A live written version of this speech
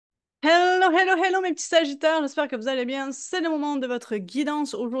Hello, hello, hello mes petits sagittaires, j'espère que vous allez bien. C'est le moment de votre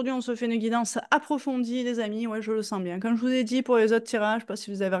guidance. Aujourd'hui, on se fait une guidance approfondie, les amis. Ouais, je le sens bien. Comme je vous ai dit pour les autres tirages, je sais pas si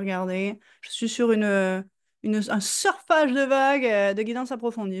vous avez regardé, je suis sur un surfage de vagues de guidance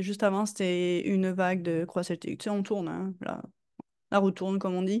approfondie. Juste avant, c'était une vague de croix celtique. Tu sais, on tourne, hein, là. La roue tourne,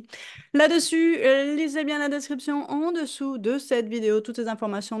 comme on dit. Là-dessus, lisez bien la description en dessous de cette vidéo, toutes les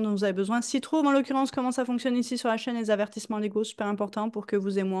informations dont vous avez besoin s'y trouvent. En l'occurrence, comment ça fonctionne ici sur la chaîne, les avertissements légaux, super important pour que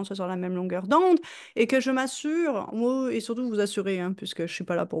vous et moi, on soit sur la même longueur d'onde et que je m'assure, et surtout vous assurer, hein, puisque je suis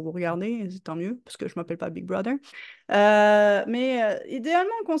pas là pour vous regarder, et c'est tant mieux, parce que je m'appelle pas Big Brother.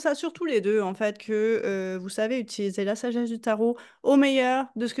 Idéalement, qu'on s'assure tous les deux, en fait, que vous savez utiliser la sagesse du tarot au meilleur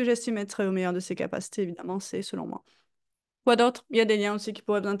de ce que j'estime être au meilleur de ses capacités, évidemment, c'est selon moi. Quoi d'autre? Il y a des liens aussi qui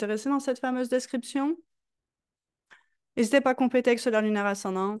pourraient vous intéresser dans cette fameuse description. N'hésitez pas à compléter avec Solaire, Lunaire,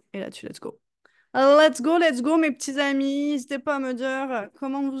 Ascendant. Et là-dessus, let's go. Let's go, mes petits amis. N'hésitez pas à me dire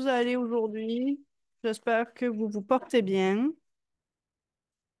comment vous allez aujourd'hui. J'espère que vous vous portez bien.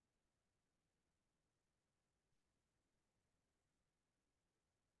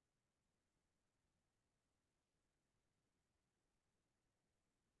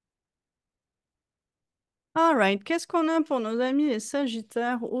 Alright, qu'est-ce qu'on a pour nos amis les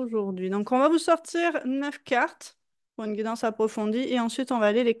Sagittaires aujourd'hui? Donc, on va vous sortir 9 cartes pour une guidance approfondie et ensuite, on va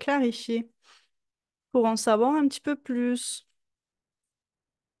aller les clarifier pour en savoir un petit peu plus.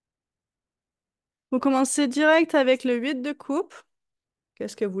 Vous commencez direct avec le 8 de coupe.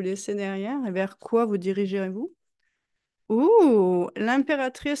 Qu'est-ce que vous laissez derrière et vers quoi vous dirigez-vous? Ouh,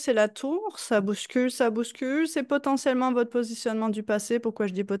 l'impératrice et la tour, ça bouscule, ça bouscule. C'est potentiellement votre positionnement du passé. Pourquoi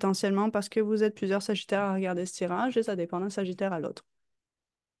je dis potentiellement? Parce que vous êtes plusieurs Sagittaires à regarder ce tirage et ça dépend d'un Sagittaire à l'autre.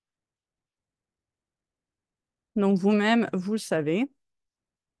 Donc vous-même, vous le savez.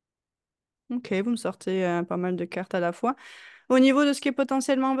 Ok, vous me sortez pas mal de cartes à la fois. Au niveau de ce qui est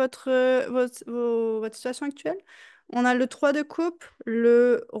potentiellement votre situation actuelle, on a le 3 de coupe,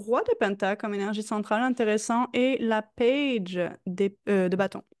 le roi de Pentacle comme énergie centrale intéressant et la page de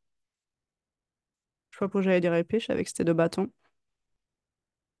bâton. Je sais pas pourquoi j'allais dire épée, je savais que c'était de bâton.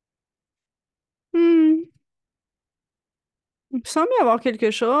 Hmm. Il me semble y avoir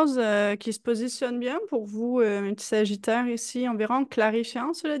quelque chose qui se positionne bien pour vous, mes petits sagittaires ici. On verra en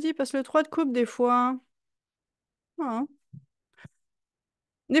clarifiant, cela dit, parce que le 3 de coupe, des fois, ah,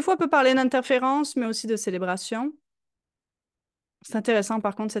 des fois peut parler d'interférence, mais aussi de célébration. C'est intéressant,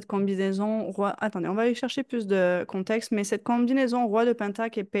 par contre, cette combinaison roi. Attendez, on va aller chercher plus de contexte, mais cette combinaison roi de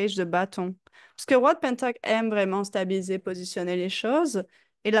Pentacle et page de bâton. Parce que roi de Pentacle aime vraiment stabiliser, positionner les choses,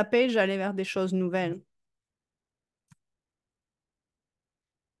 et la page aller vers des choses nouvelles.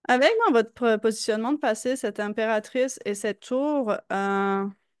 Avec dans votre positionnement de passé, cette impératrice et cette tour,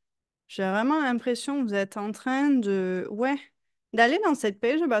 j'ai vraiment l'impression que vous êtes en train de, ouais, d'aller dans cette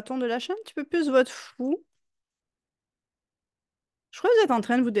page de bâton de lâcher un petit peu plus votre fou. Je crois que vous êtes en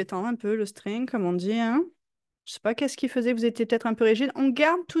train de vous détendre un peu le string, comme on dit, hein. Je sais pas qu'est-ce qui faisait que vous étiez peut-être un peu rigide. On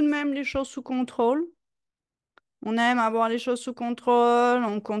garde tout de même les choses sous contrôle. On aime avoir les choses sous contrôle.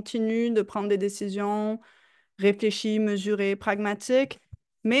 On continue de prendre des décisions réfléchies, mesurées, pragmatiques.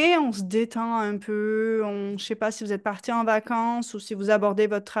 Mais on se détend un peu. Je ne sais pas si vous êtes parti en vacances ou si vous abordez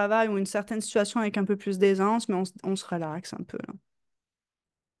votre travail ou une certaine situation avec un peu plus d'aisance, mais on se relaxe un peu, là.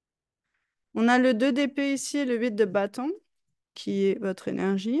 On a le 2 d'épée ici et le 8 de bâton, qui est votre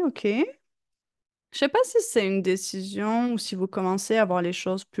énergie. OK. Je sais pas si c'est une décision ou si vous commencez à voir les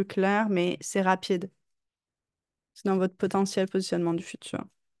choses plus claires, mais c'est rapide. C'est dans votre potentiel positionnement du futur.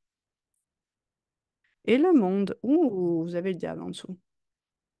 Et le monde. Ouh, vous avez le diable en dessous.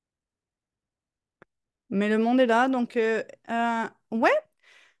 Mais le monde est là, donc ouais.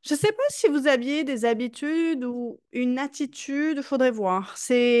 Je sais pas si vous aviez des habitudes ou une attitude, faudrait voir.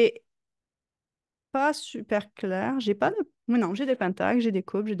 C'est pas super clair. J'ai pas de. Mais non, j'ai des pentacles, j'ai des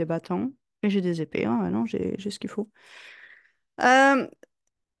coupes, j'ai des bâtons et j'ai des épées. Ah, ouais, non, j'ai ce qu'il faut. Euh,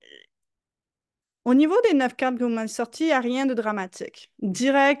 Au niveau des 9 cartes que vous m'avez sorties, il n'y a rien de dramatique.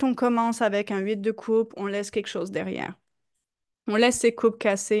 Direct, on commence avec un 8 de coupe, on laisse quelque chose derrière. On laisse ces coupes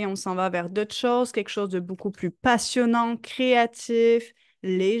cassées, on s'en va vers d'autres choses, quelque chose de beaucoup plus passionnant, créatif,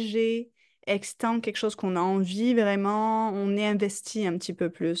 léger, extend, quelque chose qu'on a envie vraiment, on est investi un petit peu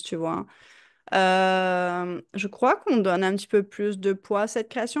plus, tu vois. Je crois qu'on donne un petit peu plus de poids à cette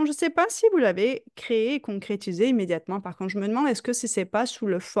création. Je ne sais pas si vous l'avez créée et concrétisée immédiatement. Par contre, je me demande est-ce que si c'est pas sous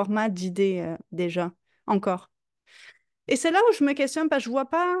le format d'idée déjà, encore. Et c'est là où je me questionne parce que je vois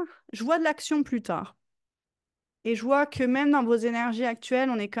pas, je vois de l'action plus tard. Et je vois que même dans vos énergies actuelles,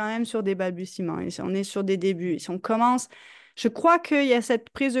 on est quand même sur des balbutiements. Ici, on est sur des débuts. Si on commence, je crois qu'il y a cette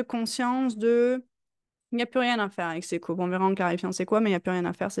prise de conscience de Il n'y a plus rien à faire avec ces coupes. On verra en clarifiant c'est quoi, mais il n'y a plus rien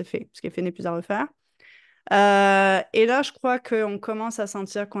à faire, c'est fait. Ce qui est fait n'est plus à refaire. Et là, je crois qu'on commence à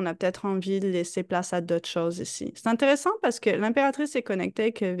sentir qu'on a peut-être envie de laisser place à d'autres choses ici. C'est intéressant parce que l'impératrice est connectée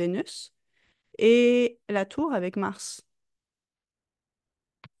avec Vénus et la tour avec Mars.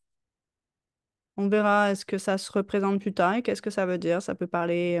 On verra est-ce que ça se représente plus tard et qu'est-ce que ça veut dire. Ça peut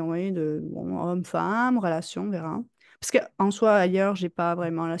parler, oui, de bon, homme-femme, relation, on verra. Parce qu'en soi, ailleurs, j'ai pas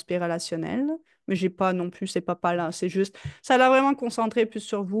vraiment l'aspect relationnel, mais j'ai pas non plus, c'est pas là. C'est juste, ça l'a vraiment concentré plus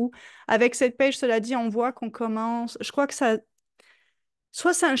sur vous. Avec cette page, cela dit, on voit qu'on commence. Je crois que ça,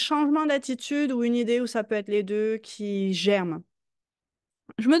 soit c'est un changement d'attitude ou une idée, ou ça peut être les deux qui germent.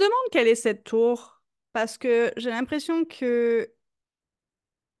 Je me demande quelle est cette tour, parce que j'ai l'impression que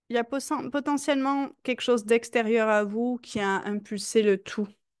il y a potentiellement quelque chose d'extérieur à vous qui a impulsé le tout.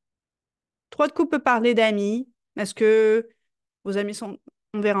 Trois de coups peut parler d'amis. Est-ce que vos amis sont...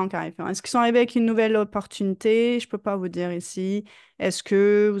 On verra en carré. Est-ce qu'ils sont arrivés avec une nouvelle opportunité? Je peux pas vous dire ici. Est-ce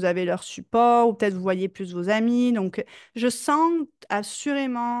que vous avez leur support ou peut-être vous voyez plus vos amis? Donc, je sens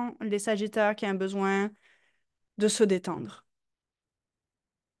assurément les Sagittaires qui ont besoin de se détendre.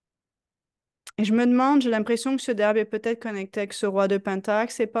 Et je me demande, j'ai l'impression que ce derbe est peut-être connecté avec ce roi de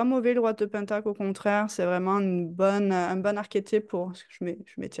Pentacle. C'est pas mauvais le roi de Pentacle, au contraire, c'est vraiment un bon archétype pour, je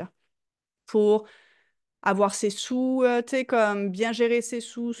m'étire, pour avoir ses sous, tu sais, comme bien gérer ses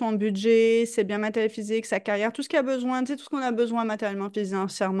sous, son budget, ses biens matériels physiques, sa carrière, tout ce qu'il a besoin, tu sais, tout ce qu'on a besoin matériellement,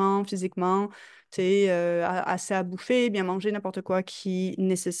 financièrement, physiquement, tu sais, assez à bouffer, bien manger, n'importe quoi qui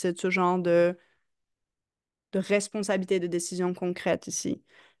nécessite ce genre de responsabilité de décision concrète ici.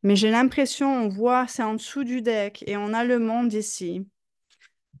 Mais j'ai l'impression, on voit, c'est en dessous du deck et on a le monde ici.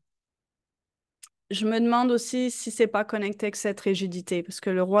 Je me demande aussi si c'est pas connecté avec cette rigidité, parce que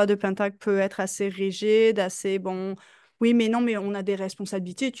le roi de Pentacle peut être assez rigide, assez bon. Oui, mais non, mais on a des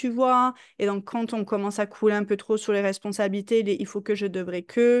responsabilités, tu vois. Et donc, quand on commence à couler un peu trop sur les responsabilités, il faut que je devrais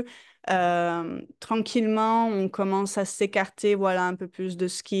que, tranquillement, on commence à s'écarter, voilà, un peu plus de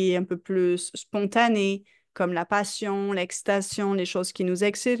ce qui est un peu plus spontané, comme la passion, l'excitation, les choses qui nous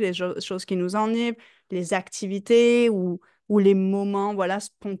excitent, les choses qui nous enivrent, les activités ou les moments voilà,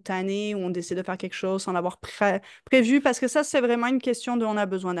 spontanés où on décide de faire quelque chose sans l'avoir prévu, parce que ça, c'est vraiment une question de on a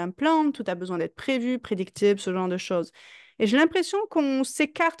besoin d'un plan, tout a besoin d'être prévu, prédictible, ce genre de choses. Et j'ai l'impression qu'on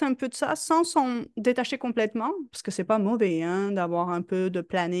s'écarte un peu de ça sans s'en détacher complètement, parce que c'est pas mauvais hein, d'avoir un peu de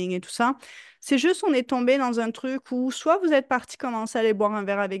planning et tout ça. C'est juste on est tombé dans un truc où soit vous êtes parti commencer à aller boire un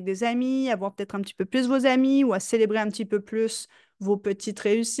verre avec des amis, à voir peut-être un petit peu plus vos amis ou à célébrer un petit peu plus vos petites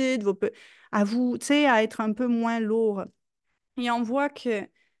réussites, à vous, tu sais, à être un peu moins lourd. Et on voit que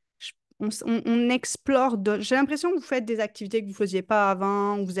on explore d'autres. J'ai l'impression que vous faites des activités que vous ne faisiez pas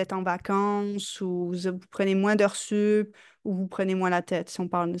avant, ou vous êtes en vacances, ou vous prenez moins d'heures sup, ou vous prenez moins la tête, si on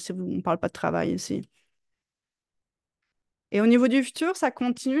parle pas de travail ici. Et au niveau du futur, ça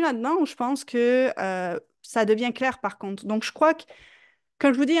continue là-dedans, où je pense que ça devient clair par contre. Donc je crois que,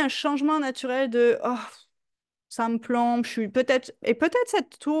 comme je vous dis, un changement naturel de oh, ça me plombe, je suis peut-être, et peut-être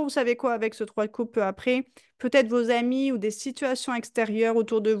cette tour, vous savez quoi, avec ce trois de coupe peu après, peut-être vos amis ou des situations extérieures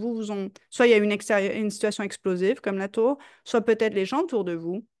autour de vous vous ont, soit il y a une situation explosive comme la tour, soit peut-être les gens autour de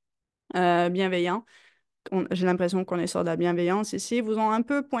vous, bienveillants, j'ai l'impression qu'on est sur de la bienveillance ici, vous ont un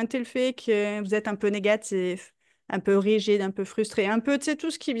peu pointé le fait que vous êtes un peu négatif, un peu rigide, un peu frustré, un peu, tu sais,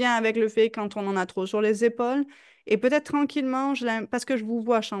 tout ce qui vient avec le fait quand on en a trop sur les épaules. Et peut-être tranquillement, parce que je vous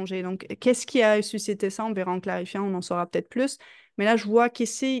vois changer. Donc, qu'est-ce qui a suscité ça? On verra en clarifiant, on en saura peut-être plus. Mais là, je vois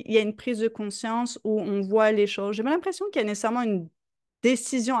qu'ici, il y a une prise de conscience où on voit les choses. J'ai pas l'impression qu'il y a nécessairement une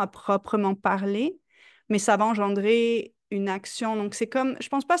décision à proprement parler, mais ça va engendrer une action. Donc, c'est comme, je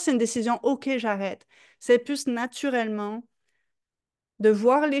pense pas que c'est une décision, OK, j'arrête. C'est plus naturellement de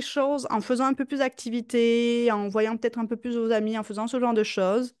voir les choses en faisant un peu plus d'activités, en voyant peut-être un peu plus vos amis, en faisant ce genre de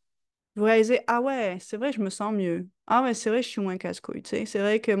choses. Vous réalisez, ah ouais, c'est vrai, je me sens mieux. Ah ouais, c'est vrai, je suis moins casse-couille, tu sais. C'est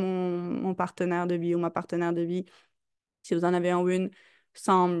vrai que mon partenaire de vie ou ma partenaire de vie, si vous en avez un ou une,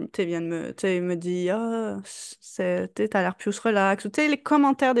 semble, tu sais, vient de me, tu sais, me dit, ah, t'as l'air plus relax. Ou tu sais, les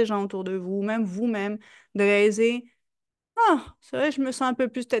commentaires des gens autour de vous, même vous-même, de réaliser, ah, c'est vrai, je me sens un peu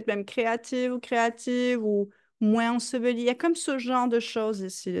plus peut-être même créative ou moins ensevelie. Il y a comme ce genre de choses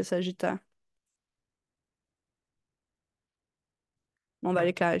ici, les Sagittaires. Bon, on va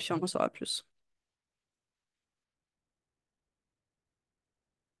les clarifier, on en saura plus.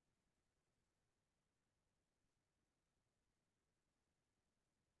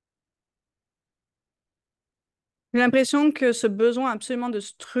 J'ai l'impression que ce besoin absolument de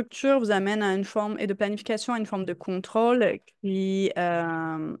structure vous amène à une forme et de planification, à une forme de contrôle qui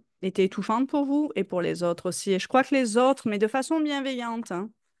était étouffante pour vous et pour les autres aussi. Et je crois que les autres, mais de façon bienveillante, hein,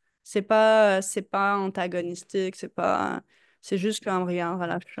 C'est pas antagonistique, c'est juste comme, regarde,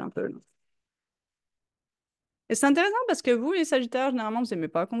 voilà, je suis un peu là. Et c'est intéressant parce que vous, les Sagittaires, généralement, vous aimez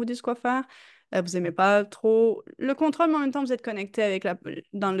pas qu'on vous dise quoi faire. Vous aimez pas trop le contrôle, mais en même temps, vous êtes connecté avec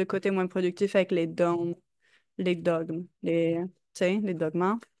dans le côté moins productif avec les dogmes, tu sais, les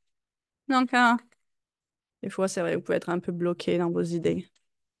dogmes. Donc, des fois, c'est vrai, vous pouvez être un peu bloqué dans vos idées.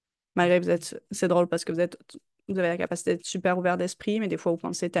 Malgré que c'est drôle parce que vous avez la capacité d'être super ouvert d'esprit, mais des fois, vous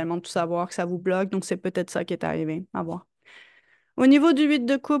pensez tellement tout savoir que ça vous bloque. Donc, c'est peut-être ça qui est arrivé. À voir. Au niveau du 8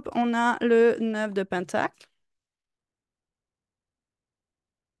 de coupe, on a le 9 de pentacle.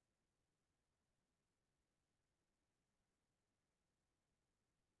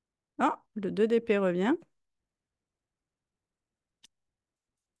 Ah, le 2 d'épée revient.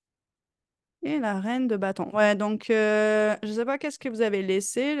 Et la reine de bâton. Ouais, donc, je sais pas qu'est-ce que vous avez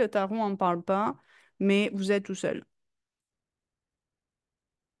laissé. Le tarot en parle pas, mais vous êtes tout seul.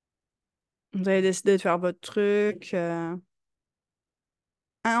 Vous avez décidé de faire votre truc. On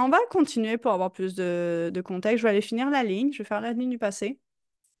va continuer pour avoir plus de contexte. Je vais aller finir la ligne. Je vais faire la ligne du passé.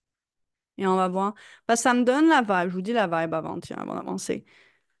 Et on va voir. Parce que ça me donne la vibe. Je vous dis la vibe avant, tiens, avant d'avancer.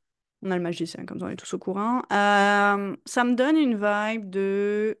 On a le magicien, comme ça on est tous au courant. Ça me donne une vibe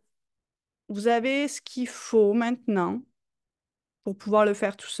de... Vous avez ce qu'il faut maintenant pour pouvoir le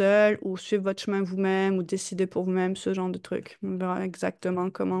faire tout seul ou suivre votre chemin vous-même ou décider pour vous-même, ce genre de truc. On verra exactement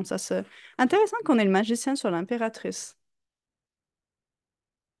comment ça se... Intéressant qu'on ait le magicien sur l'impératrice.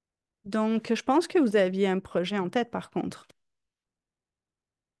 Donc, je pense que vous aviez un projet en tête, par contre.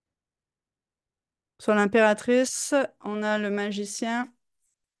 Sur l'impératrice, on a le magicien,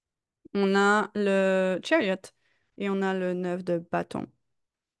 on a le chariot et on a le 9 de bâton.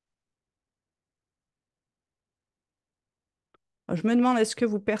 Je me demande, est-ce que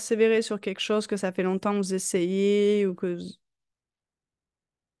vous persévérez sur quelque chose que ça fait longtemps que vous essayez ou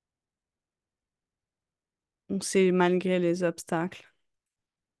c'est malgré les obstacles?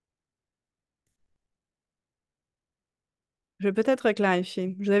 Je vais peut-être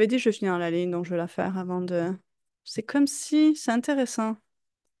clarifier. Je vous avais dit que je vais finir la ligne, donc je vais la faire avant de... C'est comme si... C'est intéressant.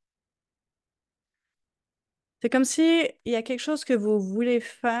 C'est comme si il y a quelque chose que vous voulez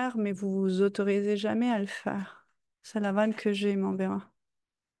faire, mais vous vous autorisez jamais à le faire. C'est la vanne que j'ai, mais on verra.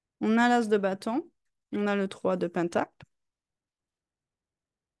 On a l'as de bâton, on a le 3 de pentacle.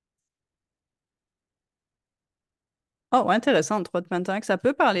 Oh, ouais, intéressant, le 3 de pentacle. Ça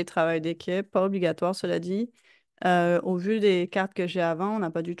peut parler de travail d'équipe, pas obligatoire, cela dit. Au vu des cartes que j'ai avant, on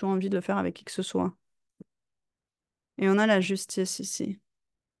n'a pas du tout envie de le faire avec qui que ce soit. Et on a la justice ici.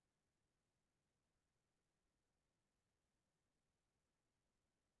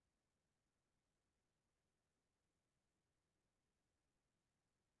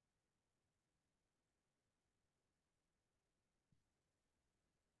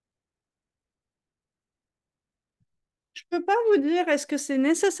 Je peux pas vous dire, est-ce que c'est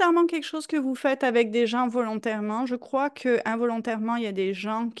nécessairement quelque chose que vous faites avec des gens volontairement? Je crois que involontairement, il y a des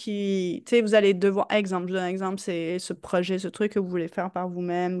gens qui, tu sais, vous allez devoir, exemple, je donne un exemple, c'est ce projet, ce truc que vous voulez faire par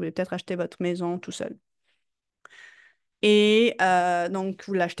vous-même, vous voulez peut-être acheter votre maison tout seul. Et donc,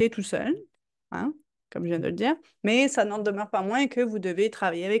 vous l'achetez tout seul, hein, comme je viens de le dire, mais ça n'en demeure pas moins que vous devez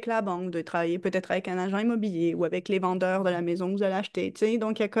travailler avec la banque, vous devez travailler peut-être avec un agent immobilier ou avec les vendeurs de la maison que vous allez acheter, tu sais.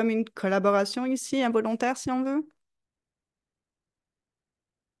 Donc, il y a comme une collaboration ici, involontaire, si on veut.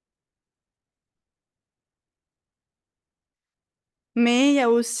 Mais il y a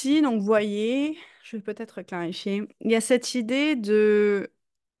aussi, donc vous voyez, je vais peut-être clarifier, il y a cette idée de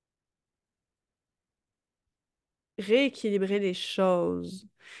rééquilibrer les choses.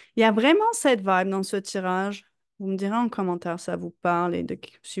 Il y a vraiment cette vibe dans ce tirage. Vous me direz en commentaire si ça vous parle et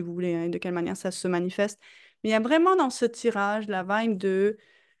si vous voulez, hein, de quelle manière ça se manifeste. Mais il y a vraiment dans ce tirage la vibe de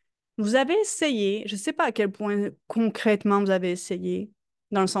vous avez essayé, je ne sais pas à quel point concrètement vous avez essayé,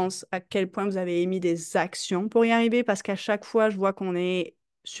 dans le sens à quel point vous avez émis des actions pour y arriver, parce qu'à chaque fois, je vois qu'on est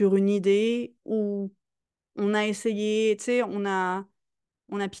sur une idée où on a essayé, tu sais, on a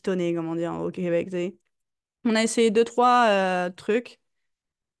pitonné, comme on dit au Québec, tu sais. On a essayé deux, trois trucs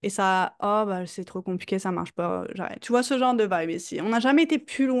et ça, oh, bah, c'est trop compliqué, ça marche pas, j'arrête. Tu vois ce genre de vibe ici. On n'a jamais été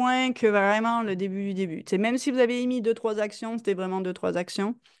plus loin que vraiment le début du début. Tu sais, même si vous avez émis deux, trois actions, c'était vraiment deux, trois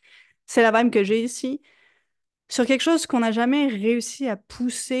actions. C'est la vibe que j'ai ici. Sur quelque chose qu'on n'a jamais réussi à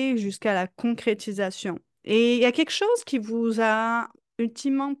pousser jusqu'à la concrétisation. Et il y a quelque chose qui vous a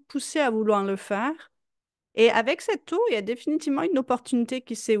ultimement poussé à vouloir le faire. Et avec cette tour, il y a définitivement une opportunité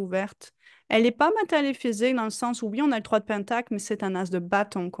qui s'est ouverte. Elle n'est pas matérielle et physique dans le sens où, oui, on a le 3 de pentacle, mais c'est un as de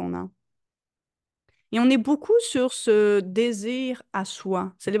bâton qu'on a. Et on est beaucoup sur ce désir à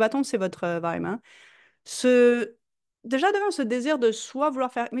soi. C'est les bâtons, c'est votre vibe, hein? déjà devant ce désir de soi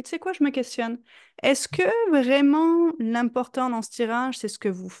vouloir faire. Mais tu sais quoi, je me questionne. Est-ce que vraiment l'important dans ce tirage, c'est ce que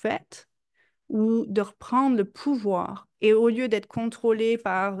vous faites ou de reprendre le pouvoir? Et au lieu d'être contrôlé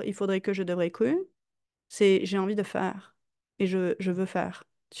par il faudrait que je devrais que, c'est j'ai envie de faire et je veux faire.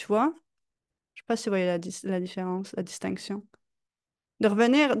 Tu vois? Je sais pas si vous voyez la différence, la distinction. De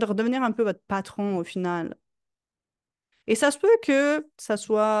redevenir un peu votre patron au final. Et ça se peut que ça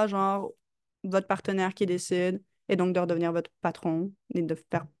soit genre votre partenaire qui décide et donc de redevenir votre patron et de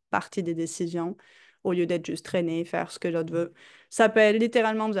faire partie des décisions au lieu d'être juste traîné, faire ce que l'autre veut. Ça peut être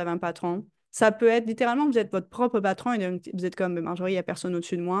littéralement vous avez un patron. Ça peut être littéralement vous êtes votre propre patron et donc vous êtes comme Marjorie, il n'y a personne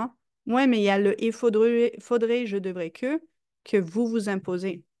au-dessus de moi. Ouais, mais il y a le faudrait, je devrais que vous vous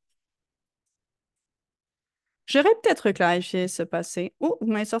imposez. J'aurais peut-être clarifié ce passé. Oh, vous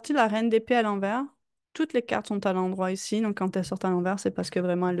m'avez sorti la reine d'épée à l'envers. Toutes les cartes sont à l'endroit ici, donc quand elles sortent à l'envers, c'est parce que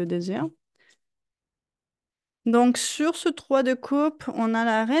vraiment elles le désirent. Donc sur ce 3 de coupe, on a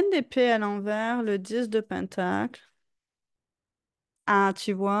la reine d'épée à l'envers, le 10 de pentacle. Ah,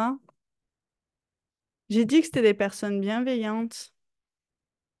 tu vois, j'ai dit que c'était des personnes bienveillantes,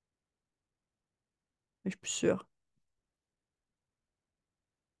 mais je suis plus sûre.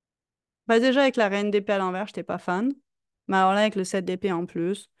 Bah déjà avec la reine d'épée à l'envers, j'étais pas fan. Mais alors là, avec le 7 d'épée en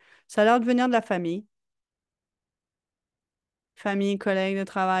plus, ça a l'air de venir de la famille. Famille, collègues de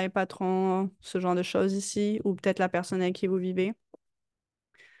travail, patron, ce genre de choses ici, ou peut-être la personne avec qui vous vivez.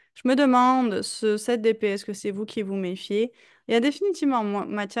 Je me demande, ce 7 d'épée, est-ce que c'est vous qui vous méfiez? Il y a définitivement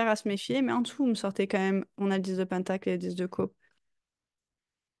matière à se méfier, mais en dessous, vous me sortez quand même, on a le 10 de pentacle et le 10 de coupe.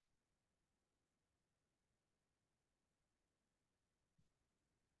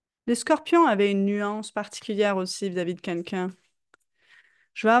 Les scorpions avaient une nuance particulière aussi vis-à-vis de quelqu'un.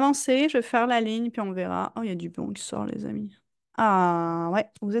 Je vais avancer, je vais faire la ligne, puis on verra. Oh, il y a du bon qui sort, les amis. Ah, ouais,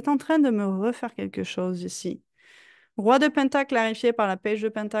 vous êtes en train de me refaire quelque chose ici. Roi de pentacle clarifié par la page de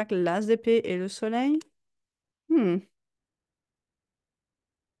pentacle, l'as d'épée et le soleil. Hmm.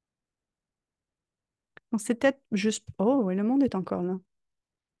 Donc, c'est peut-être juste... Oh, oui, le monde est encore là.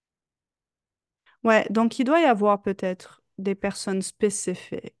 Ouais, donc il doit y avoir peut-être des personnes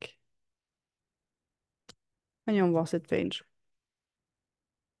spécifiques. Voyons voir cette page.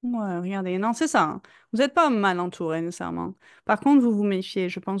 Ouais, regardez, non, c'est ça, hein. Vous n'êtes pas mal entouré nécessairement. Par contre, vous vous méfiez,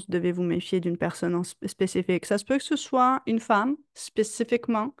 je pense que vous devez vous méfier d'une personne spécifique. Ça se peut que ce soit une femme,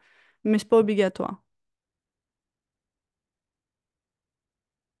 spécifiquement, mais c'est pas obligatoire.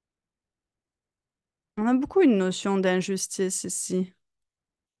 On a beaucoup une notion d'injustice ici.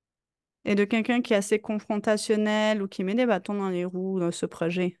 Et de quelqu'un qui est assez confrontationnel ou qui met des bâtons dans les roues dans ce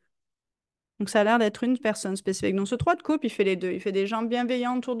projet. Donc, ça a l'air d'être une personne spécifique. Donc, ce 3 de coupe, il fait les deux. Il fait des gens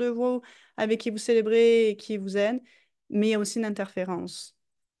bienveillants autour de vous, avec qui vous célébrez et qui vous aident, mais il y a aussi une interférence.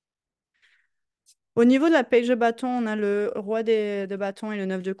 Au niveau de la page de bâton, on a le roi de bâton et le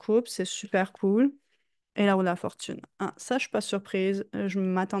 9 de coupe. C'est super cool. Et la roue de la fortune. Ah, ça, je suis pas surprise. Je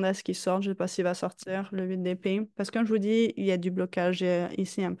m'attendais à ce qu'il sorte. Je sais pas s'il va sortir, le 8 d'épée. Parce que, comme je vous dis, il y a du blocage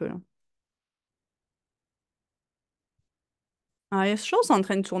ici un peu, là. Ah, il y a des choses en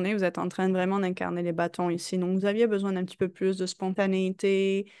train de tourner. Vous êtes en train de vraiment d'incarner les bâtons ici. Donc, vous aviez besoin d'un petit peu plus de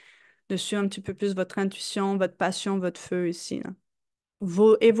spontanéité, de suivre un petit peu plus votre intuition, votre passion, votre feu ici, là.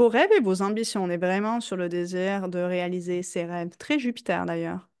 Vos rêves et vos ambitions. On est vraiment sur le désir de réaliser ses rêves. Très Jupiter,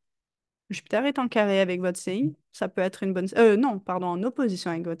 d'ailleurs. Jupiter est en carré avec votre signe. Ça peut être une bonne... non, pardon, en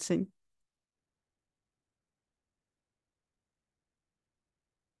opposition avec votre signe.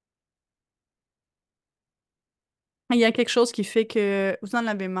 Il y a quelque chose qui fait que vous en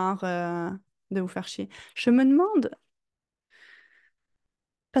avez marre de vous faire chier. Je me demande,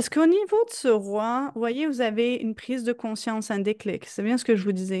 parce qu'au niveau de ce roi, vous voyez, vous avez une prise de conscience, un déclic. C'est bien ce que je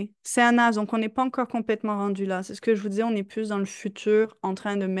vous disais. C'est un as, donc on n'est pas encore complètement rendu là. C'est ce que je vous disais, on est plus dans le futur, en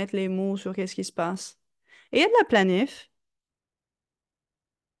train de mettre les mots sur qu'est-ce qui se passe. Et il y a de la planif,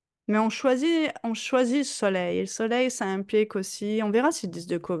 mais on choisit le soleil. Et le soleil, ça implique aussi, on verra si le 10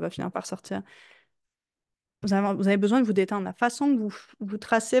 de coupe va finir par sortir. Vous avez besoin de vous détendre. La façon que vous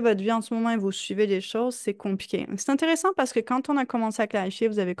tracez votre vie en ce moment et vous suivez les choses, c'est compliqué. C'est intéressant parce que quand on a commencé à clarifier,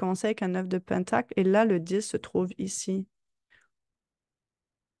 vous avez commencé avec un 9 de pentacle et là, le 10 se trouve ici.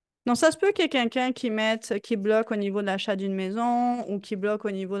 Donc, ça se peut qu'il y ait quelqu'un qui bloque au niveau de l'achat d'une maison ou qui bloque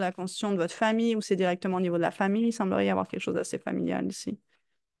au niveau de la constitution de votre famille ou c'est directement au niveau de la famille. Il semblerait y avoir quelque chose d'assez familial ici.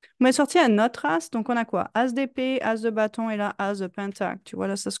 On est sorti un autre as, donc on a quoi? As d'épée, as de bâton et là, as de pentacle. Tu vois,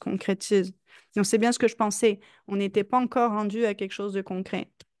 là, ça se concrétise. Donc, c'est bien ce que je pensais. On n'était pas encore rendu à quelque chose de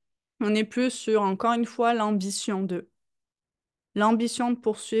concret. On est plus sur, encore une fois, l'ambition de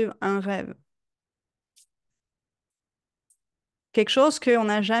poursuivre un rêve. Quelque chose qu'on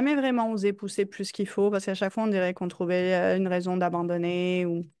n'a jamais vraiment osé pousser plus qu'il faut parce qu'à chaque fois, on dirait qu'on trouvait une raison d'abandonner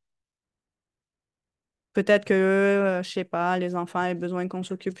ou peut-être que, je sais pas, les enfants aient besoin qu'on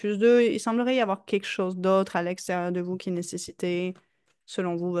s'occupe plus d'eux. Il semblerait y avoir quelque chose d'autre à l'extérieur de vous qui nécessitait,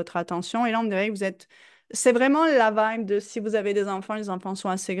 selon vous, votre attention. Et là, on dirait que vous êtes... C'est vraiment la vibe de si vous avez des enfants, les enfants sont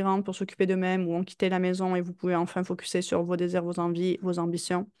assez grands pour s'occuper d'eux-mêmes ou ont quitté la maison et vous pouvez enfin focuser sur vos désirs, vos envies, vos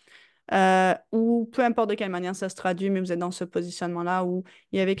ambitions. Ou peu importe de quelle manière ça se traduit, mais vous êtes dans ce positionnement-là où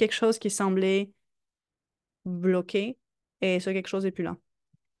il y avait quelque chose qui semblait bloqué et ce quelque chose n'est plus là.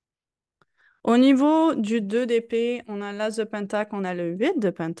 Au niveau du 2 d'épée, on a l'As de Pentacle, on a le 8 de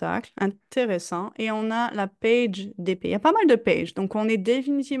Pentacle, intéressant, et on a la Page d'épée. Il y a pas mal de pages, donc on est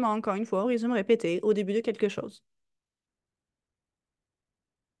définitivement, encore une fois, au résumé répété, au début de quelque chose.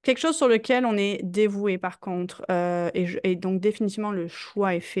 Quelque chose sur lequel on est dévoué, par contre, et donc définitivement le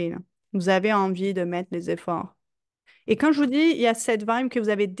choix est fait, là. Vous avez envie de mettre les efforts. Et quand je vous dis, il y a cette vibe que vous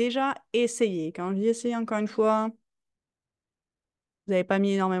avez déjà essayé. Quand je dis essayer, encore une fois, vous n'avez pas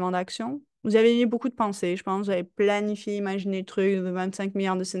mis énormément d'action. Vous avez mis beaucoup de pensées, je pense. Vous avez planifié, imaginé le truc, 25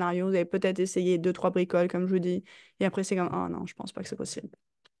 milliards de scénarios. Vous avez peut-être essayé deux, trois bricoles, comme je vous dis. Et après, c'est comme, oh non, je pense pas que c'est possible.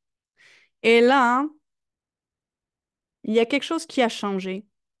 Et là, il y a quelque chose qui a changé.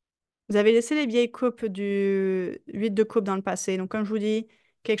 Vous avez laissé les vieilles coupes du 8 de coupe dans le passé. Donc, comme je vous dis,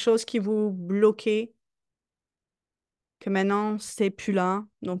 quelque chose qui vous bloquait, que maintenant, c'est plus là.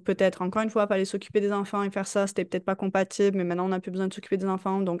 Donc, peut-être, encore une fois, pas aller s'occuper des enfants et faire ça, c'était peut-être pas compatible, mais maintenant, on n'a plus besoin de s'occuper des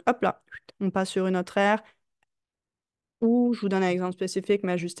enfants. Donc, hop là, on passe sur une autre ère. Ou je vous donne un exemple spécifique,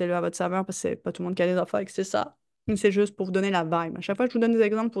 mais ajustez-le à votre saveur parce que c'est pas tout le monde qui a les enfants et que c'est ça. Mais c'est juste pour vous donner la vibe. À chaque fois, je vous donne des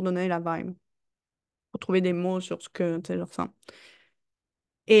exemples pour donner la vibe, pour trouver des mots sur ce que tu sais, je ressens.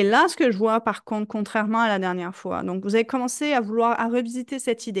 Et là, ce que je vois, par contre, contrairement à la dernière fois, donc vous avez commencé à vouloir à revisiter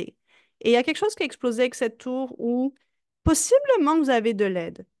cette idée. Et il y a quelque chose qui a explosé avec cette tour où possiblement vous avez de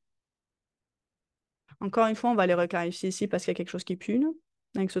l'aide. Encore une fois, on va les reclarifier ici parce qu'il y a quelque chose qui pue, là,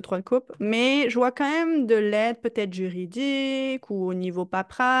 avec ce 3 de coupe. Mais je vois quand même de l'aide peut-être juridique ou au niveau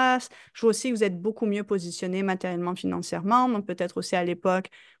paperasse. Je vois aussi que vous êtes beaucoup mieux positionné matériellement, financièrement. Donc peut-être aussi à l'époque,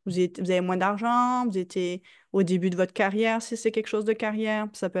 vous avez moins d'argent, vous étiez au début de votre carrière, si c'est quelque chose de carrière.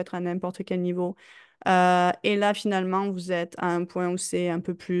 Ça peut être à n'importe quel niveau. Et là, finalement, vous êtes à un point où c'est un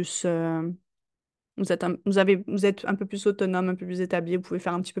peu plus... vous êtes un peu plus autonome, un peu plus établi. Vous pouvez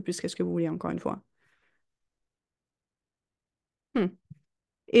faire un petit peu plus qu'est-ce que vous voulez, encore une fois. Hmm.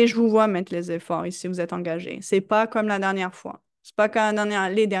 Et je vous vois mettre les efforts ici, vous êtes engagé. C'est pas comme la dernière fois. C'est pas comme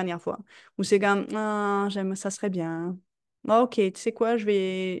les dernières fois. Où c'est comme, ah, j'aime, ça serait bien. Ah, ok, tu sais quoi, je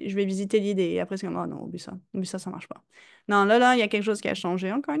vais visiter l'idée. Et après, c'est comme, oh non, oublie ça. Oublie ça, ça marche pas. Non, là, il y a quelque chose qui a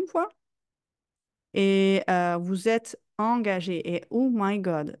changé, encore une fois. Et vous êtes engagé. Et oh my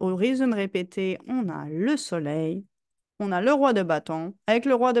God, au résumé répété, on a le soleil. On a le roi de bâton. Avec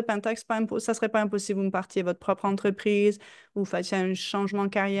le roi de pentacle, ça serait pas impossible. Vous me partiez votre propre entreprise, vous fassiez un changement de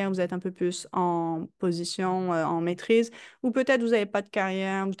carrière, vous êtes un peu plus en position, en maîtrise. Ou peut-être vous n'avez pas de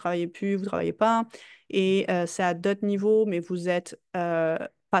carrière, vous travaillez plus, vous travaillez pas. Et c'est à d'autres niveaux, mais vous êtes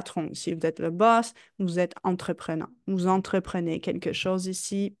patron ici. Vous êtes le boss, vous êtes entrepreneur. Vous entreprenez quelque chose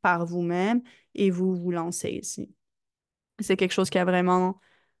ici par vous-même et vous vous lancez ici. C'est quelque chose qui a vraiment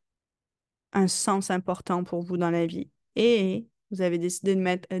un sens important pour vous dans la vie. Et vous avez décidé de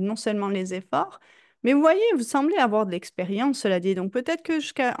mettre non seulement les efforts, mais vous voyez, vous semblez avoir de l'expérience, cela dit. Donc peut-être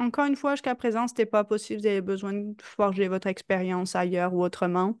que encore une fois, jusqu'à présent, c'était pas possible. Vous avez besoin de forger votre expérience ailleurs ou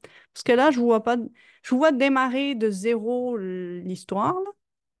autrement. Parce que là, je vous vois pas, je vous vois démarrer de zéro l'histoire, là,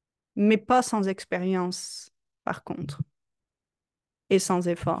 mais pas sans expérience, par contre, et sans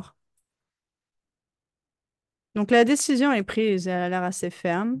effort. Donc la décision est prise, elle a l'air assez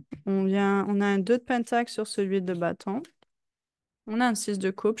ferme. On a un 2 de pentacle sur celui de bâton. On a un 6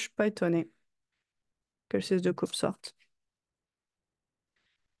 de coupe, je suis pas étonnée que le 6 de coupe sorte.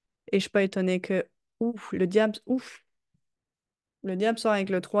 Et je suis pas étonnée que, le diable sort avec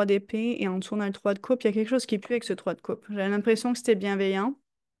le 3 d'épée et en dessous on a le 3 de coupe. Il y a quelque chose qui pue avec ce 3 de coupe. J'ai l'impression que c'était bienveillant,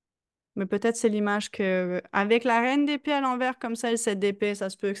 mais peut-être c'est l'image que, avec la reine d'épée à l'envers comme ça, le 7 d'épée, ça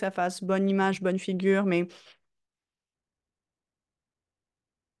se peut que ça fasse bonne image, bonne figure, mais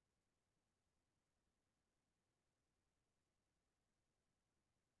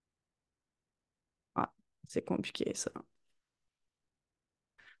ah, c'est compliqué ça.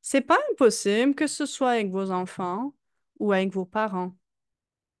 C'est pas impossible que ce soit avec vos enfants ou avec vos parents.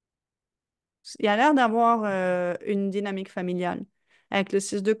 Il y a l'air d'avoir une dynamique familiale. Avec le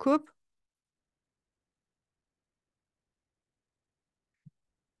 6 de coupe,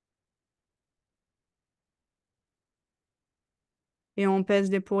 et on pèse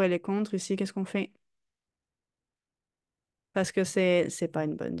les pour et les contre. Ici, qu'est-ce qu'on fait? parce que c'est pas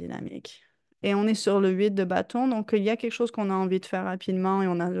une bonne dynamique. Et on est sur le 8 de bâton, donc il y a quelque chose qu'on a envie de faire rapidement et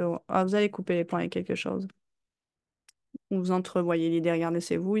on a ah, vous allez couper les points avec quelque chose. Vous entrevoyez l'idée, regardez,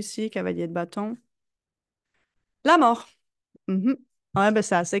 c'est vous ici, cavalier de bâton. La mort. Mhm. Ouais, ben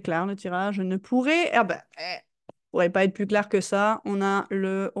c'est assez clair, le tirage. Je ne pourrais... Ah ben, pourrait pas être plus clair que ça. On a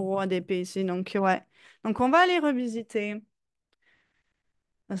le roi d'épée ici, donc ouais. Donc on va aller revisiter.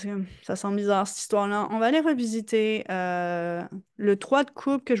 Parce que ça sent bizarre, cette histoire-là. On va aller revisiter le 3 de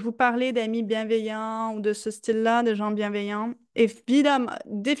coupe que je vous parlais d'amis bienveillants ou de ce style-là, de gens bienveillants. Évidemment,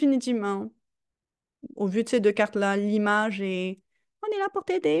 définitivement, au vu de ces deux cartes-là, l'image est... On est là pour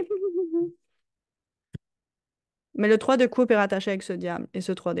t'aider. Mais le 3 de coupe est rattaché avec ce diable et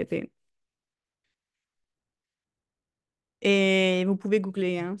ce 3 d'épée. Et vous pouvez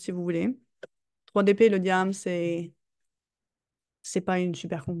googler hein, si vous voulez. 3 d'épée, le diable, c'est pas une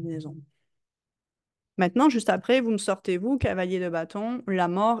super combinaison. Maintenant, juste après, vous me sortez, vous, cavalier de bâton, la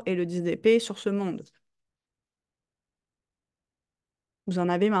mort et le 10 d'épée sur ce monde. Vous en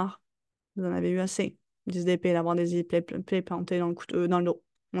avez marre. Vous en avez eu assez. 10 d'épée, d'avoir des plaies plantées dans dans le dos.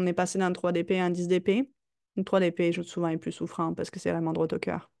 On est passé d'un 3 d'épée à un 10 d'épée. Une 3 d'épée, souvent, est plus souffrant parce que c'est vraiment droit au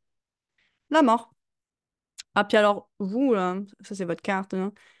cœur. La mort. Ah, puis alors, vous, là, ça c'est votre carte,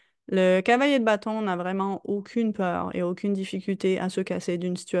 hein. Le cavalier de bâton n'a vraiment aucune peur et aucune difficulté à se casser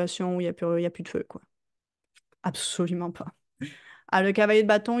d'une situation où il y a plus de feu, quoi. Absolument pas. Ah, le cavalier de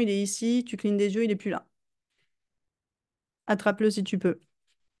bâton, il est ici, tu clignes des yeux, il est plus là. Attrape-le si tu peux.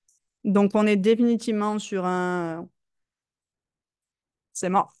 Donc, on est définitivement sur un... C'est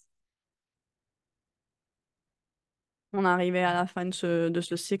mort. On est arrivé à la fin de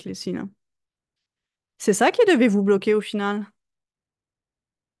ce cycle ici, là. C'est ça qui devait vous bloquer au final.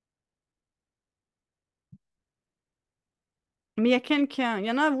 Mais il y a quelqu'un, il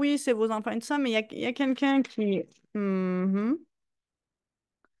y en a, oui, c'est vos enfants et tout ça, mais il y a quelqu'un qui... Mhm.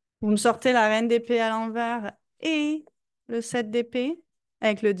 Vous me sortez la reine d'épée à l'envers et le 7 d'épée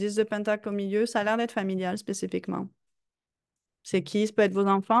avec le 10 de pentacle au milieu. Ça a l'air d'être familial spécifiquement. C'est qui? Ça peut être vos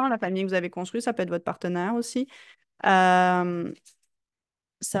enfants, la famille que vous avez construite, ça peut être votre partenaire aussi. Euh,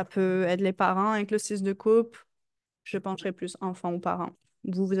 Ça peut être les parents avec le 6 de coupe. Je pencherai plus enfant ou parents.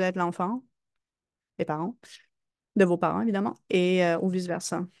 Vous êtes l'enfant, les parents, de vos parents évidemment, et ou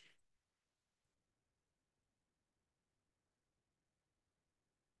vice-versa.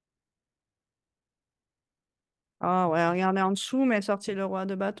 Ah ouais, regardez en dessous, mais sorti le roi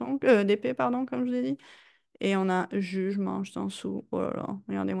de bâton, d'épée, pardon, comme je l'ai dit. Et on a jugement juste en dessous. Oh là là,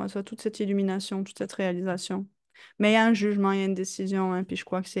 regardez-moi ça, toute cette illumination, toute cette réalisation. Mais il y a un jugement, il y a une décision, hein, puis je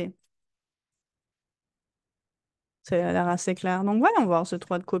crois que c'est a l'air assez clair. Donc voyons voir ce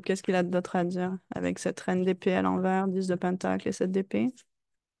 3 de coupe, qu'est-ce qu'il a d'autre à dire avec cette reine d'épée à l'envers, 10 de pentacle et 7 d'épée.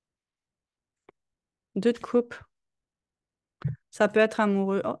 2 de coupe, ça peut être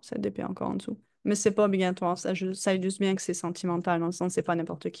amoureux. Oh, 7 d'épée encore en dessous. Mais c'est pas obligatoire, ça illustre bien que c'est sentimental, dans le sens c'est pas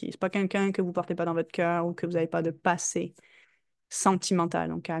n'importe qui. C'est pas quelqu'un que vous portez pas dans votre cœur ou que vous n'avez pas de passé sentimental.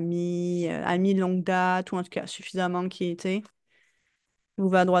 Donc amis de longue date ou en tout cas suffisamment qui était. Vous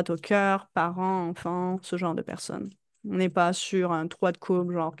va droit au cœur, parents, enfants, ce genre de personnes. On n'est pas sur un 3 de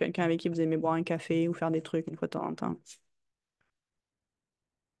couple, genre quelqu'un avec qui vous aimez boire un café ou faire des trucs une fois de temps en temps.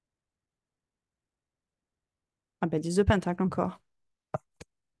 Ah ben 10 de pentacle encore.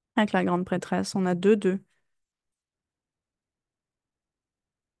 Avec la grande prêtresse, on a 2-2.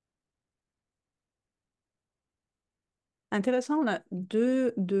 Intéressant, on a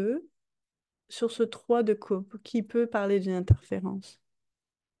 2-2 sur ce 3 de coupe qui peut parler d'une interférence.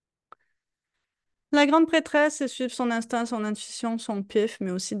 La grande prêtresse, c'est suivre son instinct, son intuition, son pif,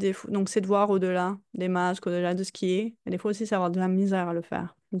 mais aussi donc c'est de voir au-delà des masques, au-delà de ce qui est. Et des fois aussi, c'est avoir de la misère à le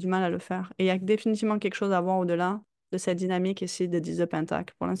faire, du mal à le faire. Et il y a définitivement quelque chose à voir au-delà de cette dynamique ici de 10 de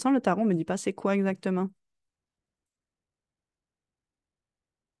pentacle. Pour l'instant, le tarot me dit pas c'est quoi exactement.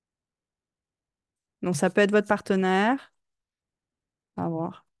 Donc ça peut être votre partenaire, à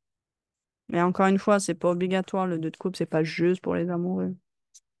voir. Mais encore une fois, c'est pas obligatoire. Le 2 de coupe, c'est pas juste pour les amoureux.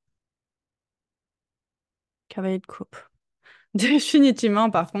 Cavalier de coupe. Définitivement,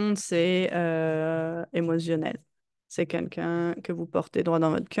 par contre, c'est émotionnel. C'est quelqu'un que vous portez droit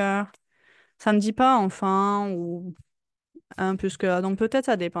dans votre cœur. Ça me dit pas enfant ou un plus que là. Donc peut-être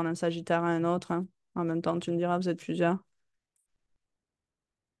ça dépend d'un Sagittaire à un autre, hein. En même temps, tu me diras, vous êtes plusieurs.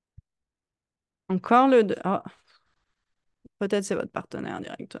 Encore le 2. Ah, peut-être c'est votre partenaire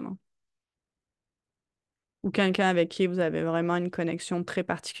directement. Ou quelqu'un avec qui vous avez vraiment une connexion très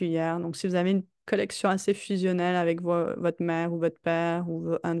particulière. Donc si vous avez une connexion assez fusionnelle avec votre mère ou votre père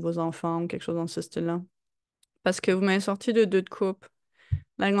ou un de vos enfants ou quelque chose dans ce style-là. Parce que vous m'avez sorti le 2 de coupe.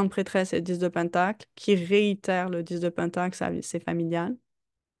 La grande prêtresse est le 10 de Pentacle, qui réitère le 10 de Pentacle, c'est familial.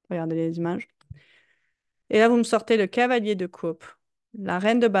 Regardez les images. Et là, vous me sortez le cavalier de coupe, la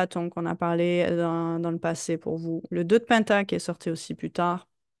reine de bâton qu'on a parlé dans le passé pour vous, le 2 de Pentacle qui est sorti aussi plus tard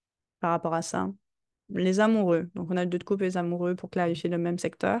par rapport à ça, les amoureux. Donc, on a le 2 de coupe et les amoureux pour clarifier le même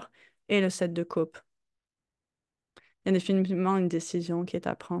secteur, et le 7 de coupe. Il y a définitivement une décision qui est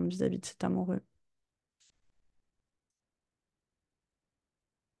à prendre vis-à-vis de cet amoureux.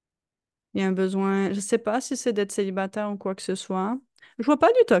 Il y a un besoin, je ne sais pas si c'est d'être célibataire ou quoi que ce soit. Je vois pas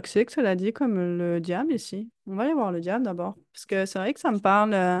du toxique, cela dit, comme le diable ici. On va aller voir le diable d'abord, parce que c'est vrai que ça me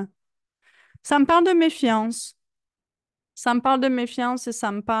parle de méfiance. Ça me parle de méfiance et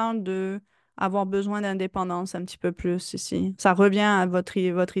ça me parle de avoir besoin d'indépendance un petit peu plus ici. Ça revient à votre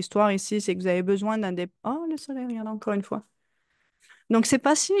histoire ici, c'est que vous avez besoin d'indépendance. Oh, le soleil, regarde encore une fois. Donc, c'est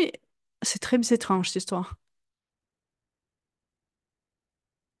pas si... C'est très étrange, cette histoire.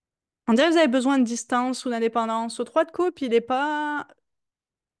 On dirait que vous avez besoin de distance ou d'indépendance. Au 3 de coupe, il est pas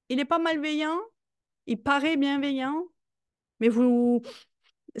malveillant, il paraît bienveillant, mais vous...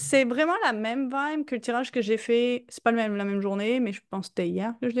 C'est vraiment la même vibe que le tirage que j'ai fait. C'est pas la même journée, mais je pense que c'était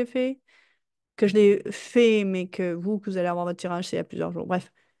hier que je l'ai fait. Que je l'ai fait, mais que vous allez avoir votre tirage, c'est il y a plusieurs jours.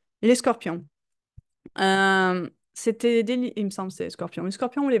 Bref, les scorpions. Il me semble que c'est les scorpions. Les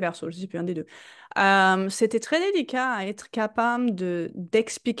scorpions ou les versos, je ne sais plus, un des deux. C'était très délicat à être capable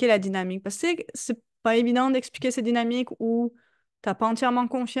d'expliquer la dynamique. Parce que c'est pas évident d'expliquer ces dynamiques où t'as pas entièrement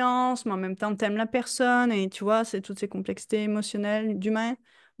confiance, mais en même temps, t'aimes la personne et tu vois, c'est toutes ces complexités émotionnelles d'humain.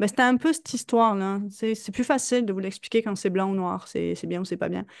 Ben, c'était un peu cette histoire-là. C'est plus facile de vous l'expliquer quand c'est blanc ou noir, c'est bien ou c'est pas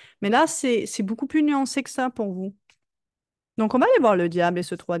bien. Mais là, c'est beaucoup plus nuancé que ça pour vous. Donc, on va aller voir le diable et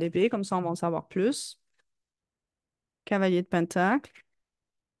ce 3 d'épée, comme ça, on va en savoir plus. Cavalier de Pentacle.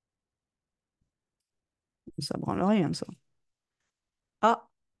 Ça branle rien, ça. Ah,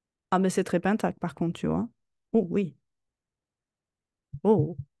 ah mais c'est très Pentacle, par contre, tu vois. Oh oui.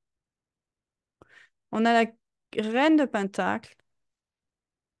 Oh. On a la reine de Pentacle.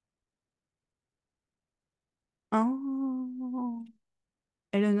 Oh.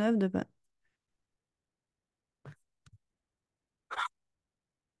 Et le 9 de Pentacle.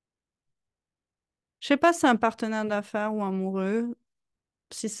 Je sais pas si c'est un partenaire d'affaires ou amoureux.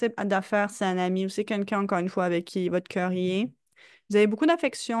 Si c'est d'affaires, c'est un ami ou c'est quelqu'un, encore une fois, avec qui votre cœur y est. Vous avez beaucoup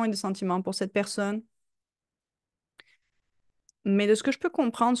d'affection et de sentiments pour cette personne. Mais de ce que je peux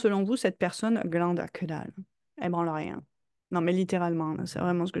comprendre, selon vous, cette personne glande à que dalle. Elle branle rien. Non, mais littéralement, là, c'est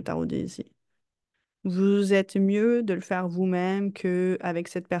vraiment ce que le tarot dit ici. Vous êtes mieux de le faire vous-même qu'avec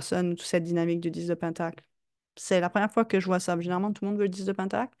cette personne, toute cette dynamique du 10 de Pentacle. C'est la première fois que je vois ça. Généralement, tout le monde veut le 10 de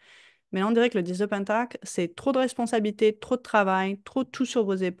Pentacle. Mais là, on dirait que le 10 de Pentacle, c'est trop de responsabilités, trop de travail, trop de tout sur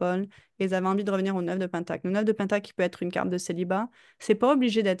vos épaules. Et vous avez envie de revenir au 9 de Pentacle. Le 9 de Pentacle, qui peut être une carte de célibat. C'est pas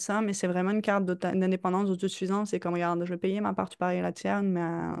obligé d'être ça, mais c'est vraiment une carte d'indépendance, d'autosuffisance. C'est comme, regarde, je vais payer ma part, tu paries la tienne,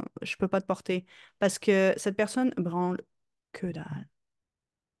 mais je peux pas te porter. Parce que cette personne branle que dalle.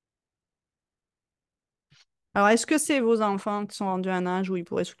 Alors, est-ce que c'est vos enfants qui sont rendus à un âge où ils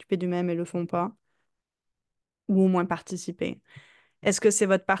pourraient s'occuper d'eux-mêmes et le font pas? Ou au moins participer? Est-ce que c'est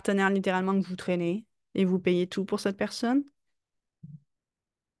votre partenaire littéralement que vous traînez et vous payez tout pour cette personne?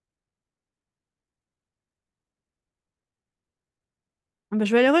 Ah ben,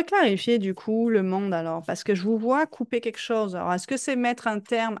 je vais aller reclarifier du coup le monde alors, parce que je vous vois couper quelque chose. Alors, est-ce que c'est mettre un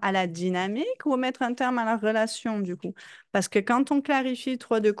terme à la dynamique ou mettre un terme à la relation du coup? Parce que quand on clarifie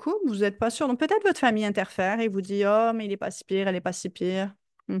trois de couple, vous n'êtes pas sûr. Donc peut-être votre famille interfère et vous dit, oh, mais il est pas si pire, elle est pas si pire.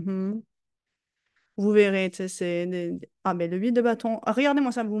 Mhm. Vous verrez, tu sais, Ah, mais le 8 de bâton. Ah,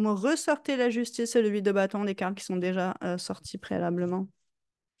 regardez-moi ça, vous me ressortez la justice et le 8 de bâton, des cartes qui sont déjà sorties préalablement.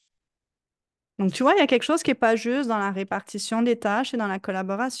 Donc, tu vois, il y a quelque chose qui n'est pas juste dans la répartition des tâches et dans la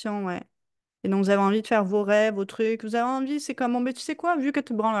collaboration, ouais. Et donc, vous avez envie de faire vos rêves, vos trucs. Vous avez envie, c'est comme, bon, mais tu sais quoi, vu que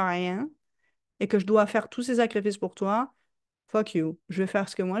tu ne branles rien et que je dois faire tous ces sacrifices pour toi, fuck you. Je vais faire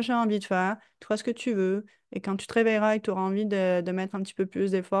ce que moi j'ai envie de faire, tu feras ce que tu veux. Et quand tu te réveilleras et que tu auras envie de mettre un petit peu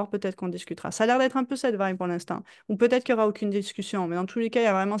plus d'efforts, peut-être qu'on discutera. Ça a l'air d'être un peu cette vibe pour l'instant. Ou peut-être qu'il n'y aura aucune discussion. Mais dans tous les cas, il y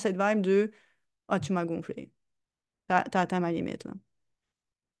a vraiment cette vibe de ah, tu m'as gonflé. T'as atteint ma limite, là.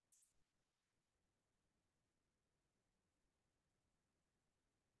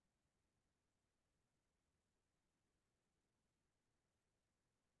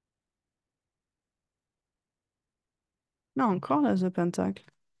 Non, encore l'As de Pentacle.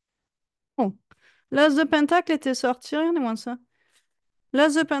 Oh. L'As de Pentacle était sorti, regardez-moi ça.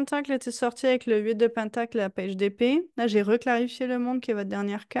 L'As de Pentacle était sorti avec le 8 de Pentacle et la pêche d'épée. Là, j'ai reclarifié le monde qui est votre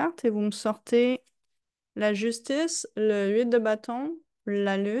dernière carte et vous me sortez la justice, le 8 de bâton,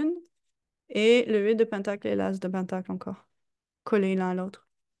 la lune et le 8 de Pentacle et l'As de Pentacle encore, collés l'un à l'autre.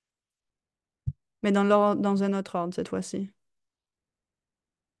 mais dans un autre ordre cette fois-ci.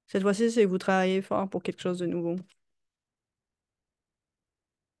 Cette fois-ci, c'est que vous travaillez fort pour quelque chose de nouveau.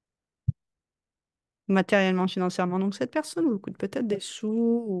 Matériellement, financièrement. Donc, cette personne vous coûte peut-être des sous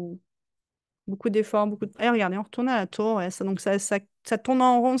ou beaucoup d'efforts, beaucoup de... Eh, regardez, on retourne à la tour. Ouais, ça, donc, ça tourne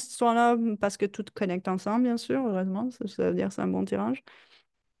en rond, cette histoire-là, parce que tout connecte ensemble, bien sûr, heureusement. Ça veut dire que c'est un bon tirage.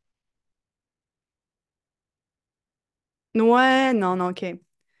 Ouais, non, non, ok.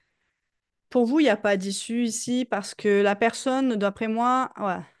 Pour vous, il n'y a pas d'issue ici parce que la personne, d'après moi,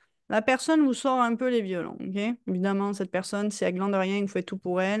 ouais, la personne vous sort un peu les violons, ok? Évidemment, cette personne, si elle glande rien, il vous fait tout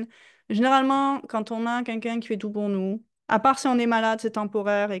pour elle. Généralement, quand on a quelqu'un qui fait tout pour nous, à part si on est malade, c'est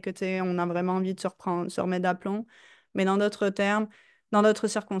temporaire et que, tu sais, on a vraiment envie de se reprendre, se remettre d'aplomb, mais dans d'autres termes, dans d'autres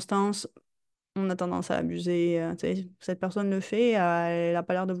circonstances, on a tendance à abuser. Tu sais, cette personne le fait, elle n'a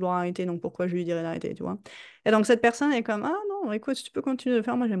pas l'air de vouloir arrêter, donc pourquoi je lui dirais d'arrêter, tu vois? Et donc, cette personne est comme, ah non, écoute, si tu peux continuer de le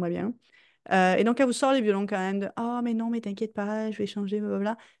faire, moi j'aimerais bien. Et donc, elle vous sort les violons quand même de ah, mais non, mais t'inquiète pas, je vais changer,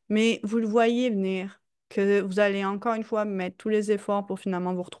 blablabla. Mais vous le voyez venir, que vous allez encore une fois mettre tous les efforts pour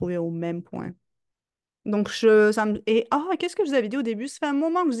finalement vous retrouver au même point. Donc, ça me... Et ah, qu'est-ce que je vous avais dit au début? Ça fait un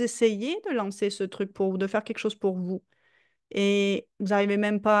moment que vous essayez de lancer ce truc pour vous, de faire quelque chose pour vous. Et vous n'arrivez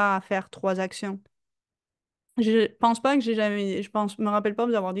même pas à faire trois actions. Je pense pas que j'ai jamais. Me rappelle pas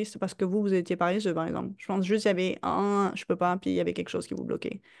vous avoir dit que c'est parce que vous étiez paresseux, par exemple. Je pense juste qu'il y avait un, je peux pas, puis il y avait quelque chose qui vous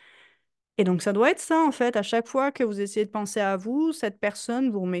bloquait. Et donc, ça doit être ça, en fait. À chaque fois que vous essayez de penser à vous, cette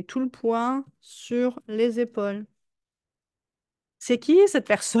personne vous remet tout le poids sur les épaules. C'est qui cette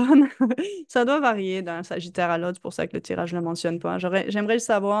personne? Ça doit varier d'un Sagittaire à l'autre, c'est pour ça que le tirage ne le mentionne pas. J'aimerais le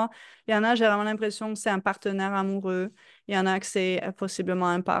savoir. Il y en a, j'ai vraiment l'impression que c'est un partenaire amoureux. Il y en a que c'est possiblement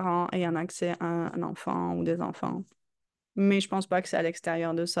un parent et il y en a que c'est un enfant ou des enfants. Mais je pense pas que c'est à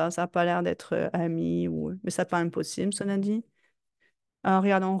l'extérieur de ça. Ça n'a pas l'air d'être ami ou... Mais ça n'est pas impossible, cela dit. Alors,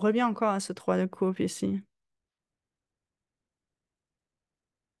 regarde, on revient encore à ce 3 de coupe ici.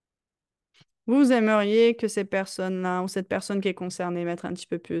 Vous aimeriez que ces personnes-là, ou cette personne qui est concernée, mette un petit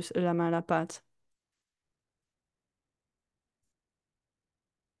peu plus la main à la pâte.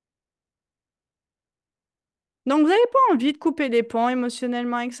 Donc, vous n'avez pas envie de couper les ponts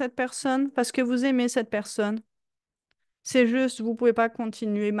émotionnellement avec cette personne parce que vous aimez cette personne. C'est juste, vous pouvez pas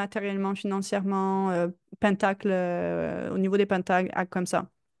continuer matériellement, financièrement, pentacle, au niveau des pentacles, comme ça.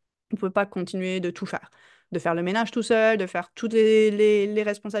 Vous pouvez pas continuer de tout faire. De faire le ménage tout seul, de faire toutes les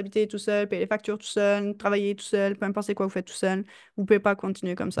responsabilités tout seul, payer les factures tout seul, travailler tout seul, peu importe c'est quoi vous faites tout seul. Vous pouvez pas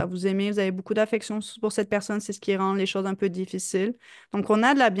continuer comme ça. Vous aimez, vous avez beaucoup d'affection pour cette personne, c'est ce qui rend les choses un peu difficiles. Donc, on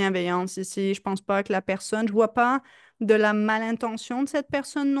a de la bienveillance ici. Je pense pas que la personne, je vois pas de la malintention de cette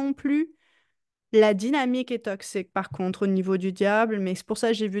personne non plus. La dynamique est toxique, par contre, au niveau du diable, mais c'est pour ça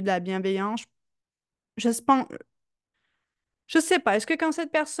que j'ai vu de la bienveillance. Je pense, je sais pas, est-ce que quand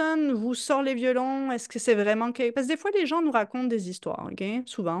cette personne vous sort les violons, est-ce que c'est vraiment que... Parce que des fois, les gens nous racontent des histoires, OK?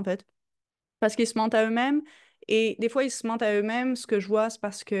 Souvent, en fait. Parce qu'ils se mentent à eux-mêmes. Et des fois, ils se mentent à eux-mêmes. Ce que je vois, c'est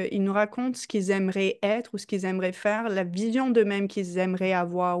parce qu'ils nous racontent ce qu'ils aimeraient être ou ce qu'ils aimeraient faire, la vision d'eux-mêmes qu'ils aimeraient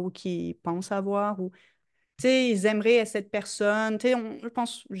avoir ou qu'ils pensent avoir. Ou tu sais, ils aimeraient être cette personne. Tu sais, je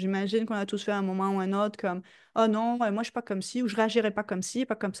pense, j'imagine qu'on a tous fait à un moment ou un autre comme oh non, moi je suis pas comme ci, ou je réagirais pas comme ci,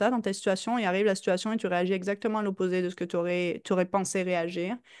 pas comme ça dans ta situation, et arrive la situation et tu réagis exactement à l'opposé de ce que tu aurais pensé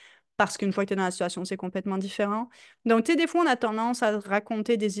réagir. Parce qu'une fois que tu es dans la situation, c'est complètement différent. Donc, tu sais, des fois, on a tendance à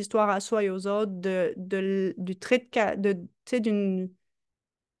raconter des histoires à soi et aux autres du trait tu sais, d'une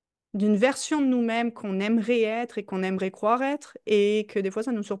version de nous-mêmes qu'on aimerait être et qu'on aimerait croire être, et que des fois,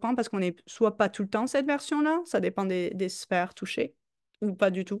 ça nous surprend parce qu'on n'est soit pas tout le temps cette version-là, ça dépend des sphères touchées, ou pas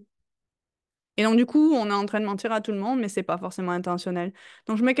du tout. Et donc, du coup, on est en train de mentir à tout le monde, mais c'est pas forcément intentionnel.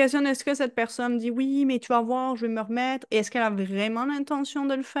 Donc, je me questionne, est-ce que cette personne dit oui, mais tu vas voir, je vais me remettre, et est-ce qu'elle a vraiment l'intention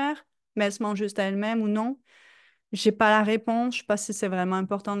de le faire, mais elle se ment juste à elle-même ou non? J'ai pas la réponse, je sais pas si c'est vraiment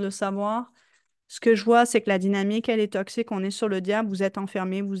important de le savoir. Ce que je vois, c'est que la dynamique, elle est toxique. On est sur le diable, vous êtes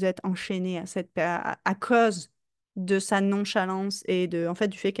enfermé, vous êtes enchaîné à cause de sa nonchalance et en fait,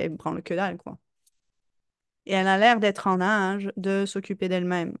 du fait qu'elle prend le que dalle, quoi. Et elle a l'air d'être en âge de s'occuper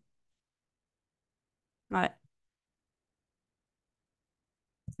d'elle-même. Ouais.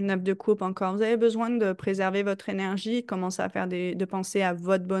 Neuf de coupe encore. Vous avez besoin de préserver votre énergie, commencer à faire de penser à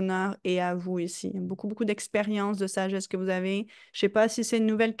votre bonheur et à vous ici. Beaucoup, beaucoup d'expérience, de sagesse que vous avez. Je sais pas si c'est une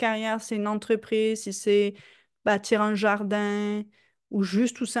nouvelle carrière, c'est une entreprise, si c'est bâtir un jardin ou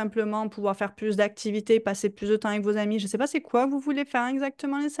juste tout simplement pouvoir faire plus d'activités, passer plus de temps avec vos amis. Je sais pas c'est quoi vous voulez faire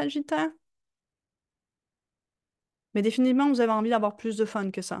exactement les Sagittaires, mais définitivement vous avez envie d'avoir plus de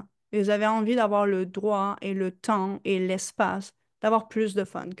fun que ça. Et vous avez envie d'avoir le droit et le temps et l'espace d'avoir plus de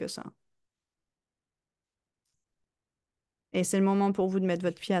fun que ça. Et c'est le moment pour vous de mettre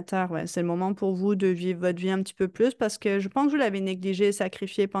votre pied à terre, ouais. C'est le moment pour vous de vivre votre vie un petit peu plus parce que je pense que vous l'avez négligé et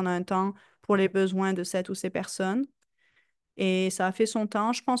sacrifié pendant un temps pour les besoins de cette ou ces personnes. Et ça a fait son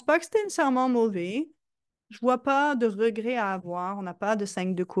temps. Je pense pas que c'était nécessairement mauvais. Je vois pas de regret à avoir. On n'a pas de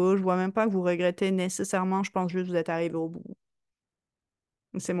 5 de coups. Je vois même pas que vous regrettez nécessairement. Je pense juste que vous êtes arrivé au bout.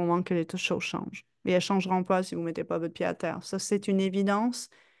 C'est le moment que les choses changent. Et elles changeront pas si vous mettez pas votre pied à terre. Ça, c'est une évidence.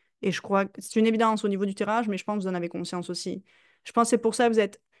 Et je crois que c'est une évidence au niveau du tirage, mais je pense que vous en avez conscience aussi. Je pense que c'est pour ça que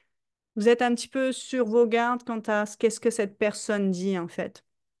vous êtes un petit peu sur vos gardes quant à qu'est-ce que cette personne dit, en fait.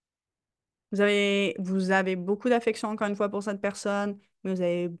 Vous avez beaucoup d'affection, encore une fois, pour cette personne, mais vous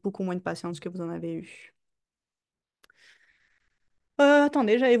avez beaucoup moins de patience que vous en avez eu.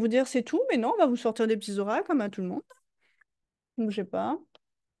 Attendez, j'allais vous dire c'est tout, mais non, on va vous sortir des petits oracles comme à tout le monde. Bougez pas.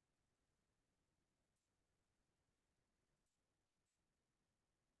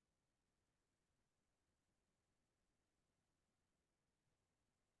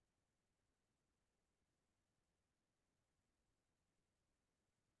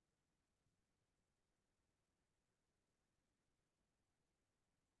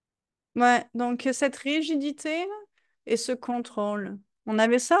 Ouais, donc cette rigidité et ce contrôle. On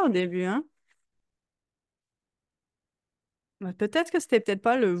avait ça au début, hein? Ouais, peut-être que c'était peut-être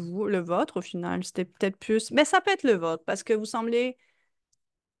pas le vôtre au final, c'était peut-être plus. Mais ça peut être le vôtre parce que vous semblez.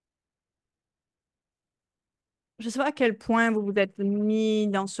 Je sais pas à quel point vous vous êtes mis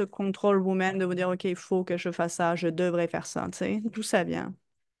dans ce contrôle vous-même de vous dire, OK, il faut que je fasse ça, je devrais faire ça, tu sais. D'où ça vient?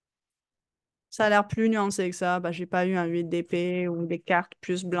 Ça a l'air plus nuancé que ça. Bah, j'ai pas eu un 8 d'épée ou des cartes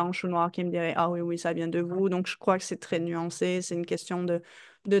plus blanches ou noires qui me diraient, ah oui, oui, ça vient de vous. Donc, je crois que c'est très nuancé. C'est une question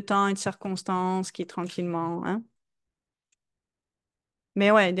de temps et de circonstances qui tranquillement, hein.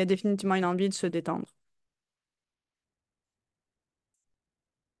 Mais ouais, il y a définitivement une envie de se détendre.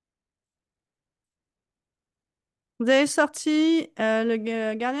 Vous avez sorti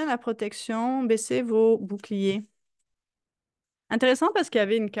gardien de la protection, baissez vos boucliers. Intéressant parce qu'il y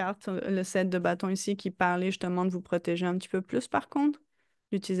avait une carte, le 7 de bâton ici, qui parlait justement de vous protéger un petit peu plus par contre.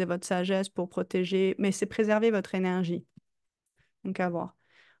 D'utiliser votre sagesse pour protéger, mais c'est préserver votre énergie. Donc à voir.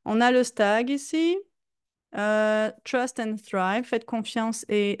 On a le stag ici. Trust and thrive. Faites confiance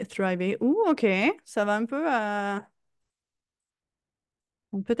et thrivez. Ouh, ok. Ça va un peu à.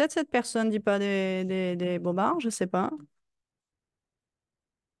 Donc, peut-être cette personne dit pas des bobards, je sais pas.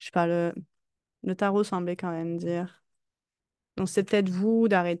 Je sais pas, le tarot semblait quand même dire. Donc, c'est peut-être vous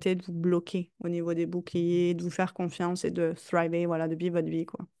d'arrêter de vous bloquer au niveau des boucliers, de vous faire confiance et de thriver, voilà, de vivre votre vie,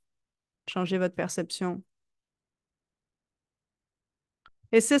 quoi. Changer votre perception.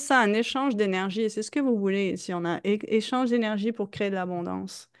 Et c'est ça, un échange d'énergie. Et c'est ce que vous voulez ici. On a échange d'énergie pour créer de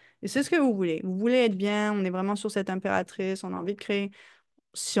l'abondance. Et c'est ce que vous voulez. Vous voulez être bien. On est vraiment sur cette impératrice. On a envie de créer,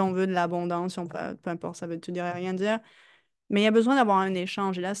 si on veut, de l'abondance. Si on peut, peu importe, ça veut tout dire et rien dire. Mais il y a besoin d'avoir un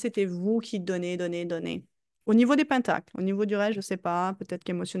échange. Et là, c'était vous qui donnez, donnez, donnez. Au niveau des pentacles, au niveau du reste, je ne sais pas. Peut-être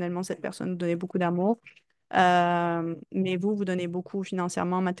qu'émotionnellement, cette personne vous donnait beaucoup d'amour. Mais vous, vous donnez beaucoup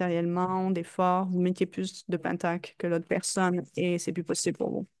financièrement, matériellement, d'efforts. Vous mettez plus de pentacles que l'autre personne et c'est plus possible pour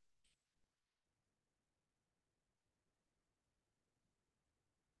vous.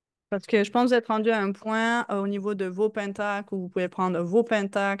 Parce que je pense que vous êtes rendu à un point au niveau de vos pentacles où vous pouvez prendre vos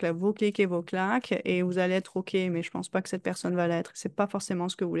pentacles, vos clics et vos claques et vous allez être OK, mais je pense pas que cette personne va l'être. C'est pas forcément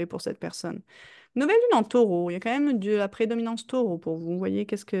ce que vous voulez pour cette personne. Nouvelle lune en taureau. Il y a quand même de la prédominance taureau pour vous. Vous voyez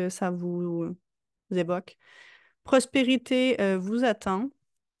qu'est-ce que ça vous évoque? Prospérité vous attend.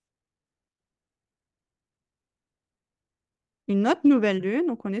 Une autre nouvelle lune.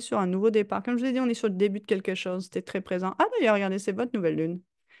 Donc, on est sur un nouveau départ. Comme je vous ai dit, on est sur le début de quelque chose. C'était très présent. Ah, d'ailleurs, regardez, c'est votre nouvelle lune.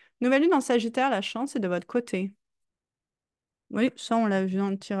 Nouvelle lune en Sagittaire, la chance est de votre côté. Oui, ça, on l'a vu dans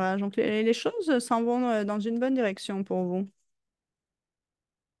le tirage. Donc, les choses s'en vont dans une bonne direction pour vous.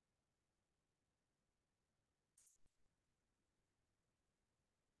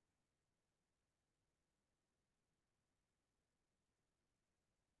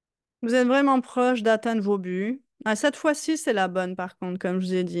 Vous êtes vraiment proche d'atteindre vos buts. Ah, cette fois-ci, c'est la bonne, par contre, comme je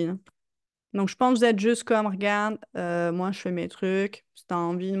vous ai dit. Donc, je pense que vous êtes juste comme, regarde, moi, je fais mes trucs. Si t'as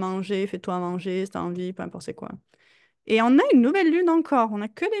envie de manger, fais-toi manger. Si t'as envie, peu importe c'est quoi. Et on a une nouvelle lune encore. On n'a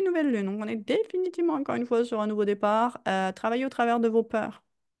que des nouvelles lunes. Donc, on est définitivement, encore une fois, sur un nouveau départ. Travaillez au travers de vos peurs.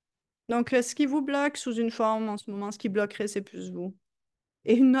 Donc, ce qui vous bloque sous une forme en ce moment, ce qui bloquerait, c'est plus vous.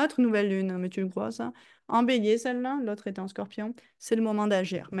 Et une autre nouvelle lune, mais tu le crois, ça? En bélier, celle-là, l'autre est en scorpion. C'est le moment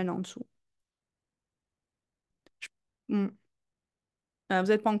d'agir, mais là en dessous. Hmm. Vous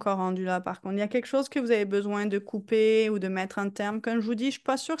n'êtes pas encore rendu là, par contre. Il y a quelque chose que vous avez besoin de couper ou de mettre un terme. Comme je vous dis, je ne suis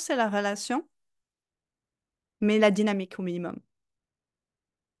pas sûre que c'est la relation, mais la dynamique au minimum.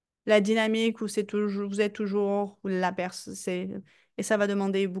 la dynamique où c'est toujours, vous êtes toujours la personne, et ça va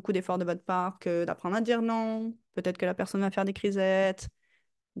demander beaucoup d'efforts de votre part que d'apprendre à dire non. Peut-être que la personne va faire des crisettes,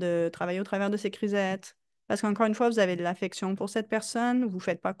 de travailler au travers de ces crisettes. Parce qu'encore une fois, vous avez de l'affection pour cette personne, vous ne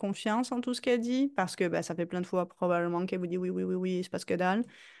faites pas confiance en tout ce qu'elle dit, parce que ben, ça fait plein de fois probablement qu'elle vous dit oui, oui, oui, oui, c'est parce que dalle.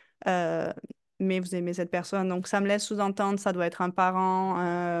 Euh, mais vous aimez cette personne. Donc, ça me laisse sous-entendre, ça doit être un parent,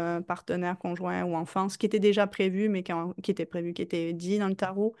 un partenaire conjoint ou enfant, ce qui était déjà prévu, mais qui était prévu, qui était dit dans le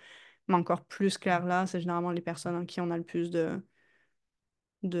tarot. Mais encore plus clair là, c'est généralement les personnes en qui on a le plus de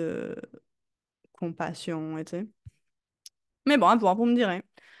compassion, tu sais. Mais bon, à voir, vous me direz.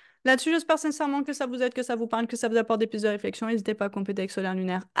 Là-dessus, j'espère sincèrement que ça vous aide, que ça vous parle, que ça vous apporte des pistes de réflexion. N'hésitez pas à compléter avec Solaire,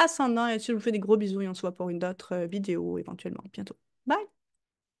 Lunaire, Ascendant. Et si je vous fais des gros bisous et on se voit pour une autre vidéo éventuellement bientôt. Bye!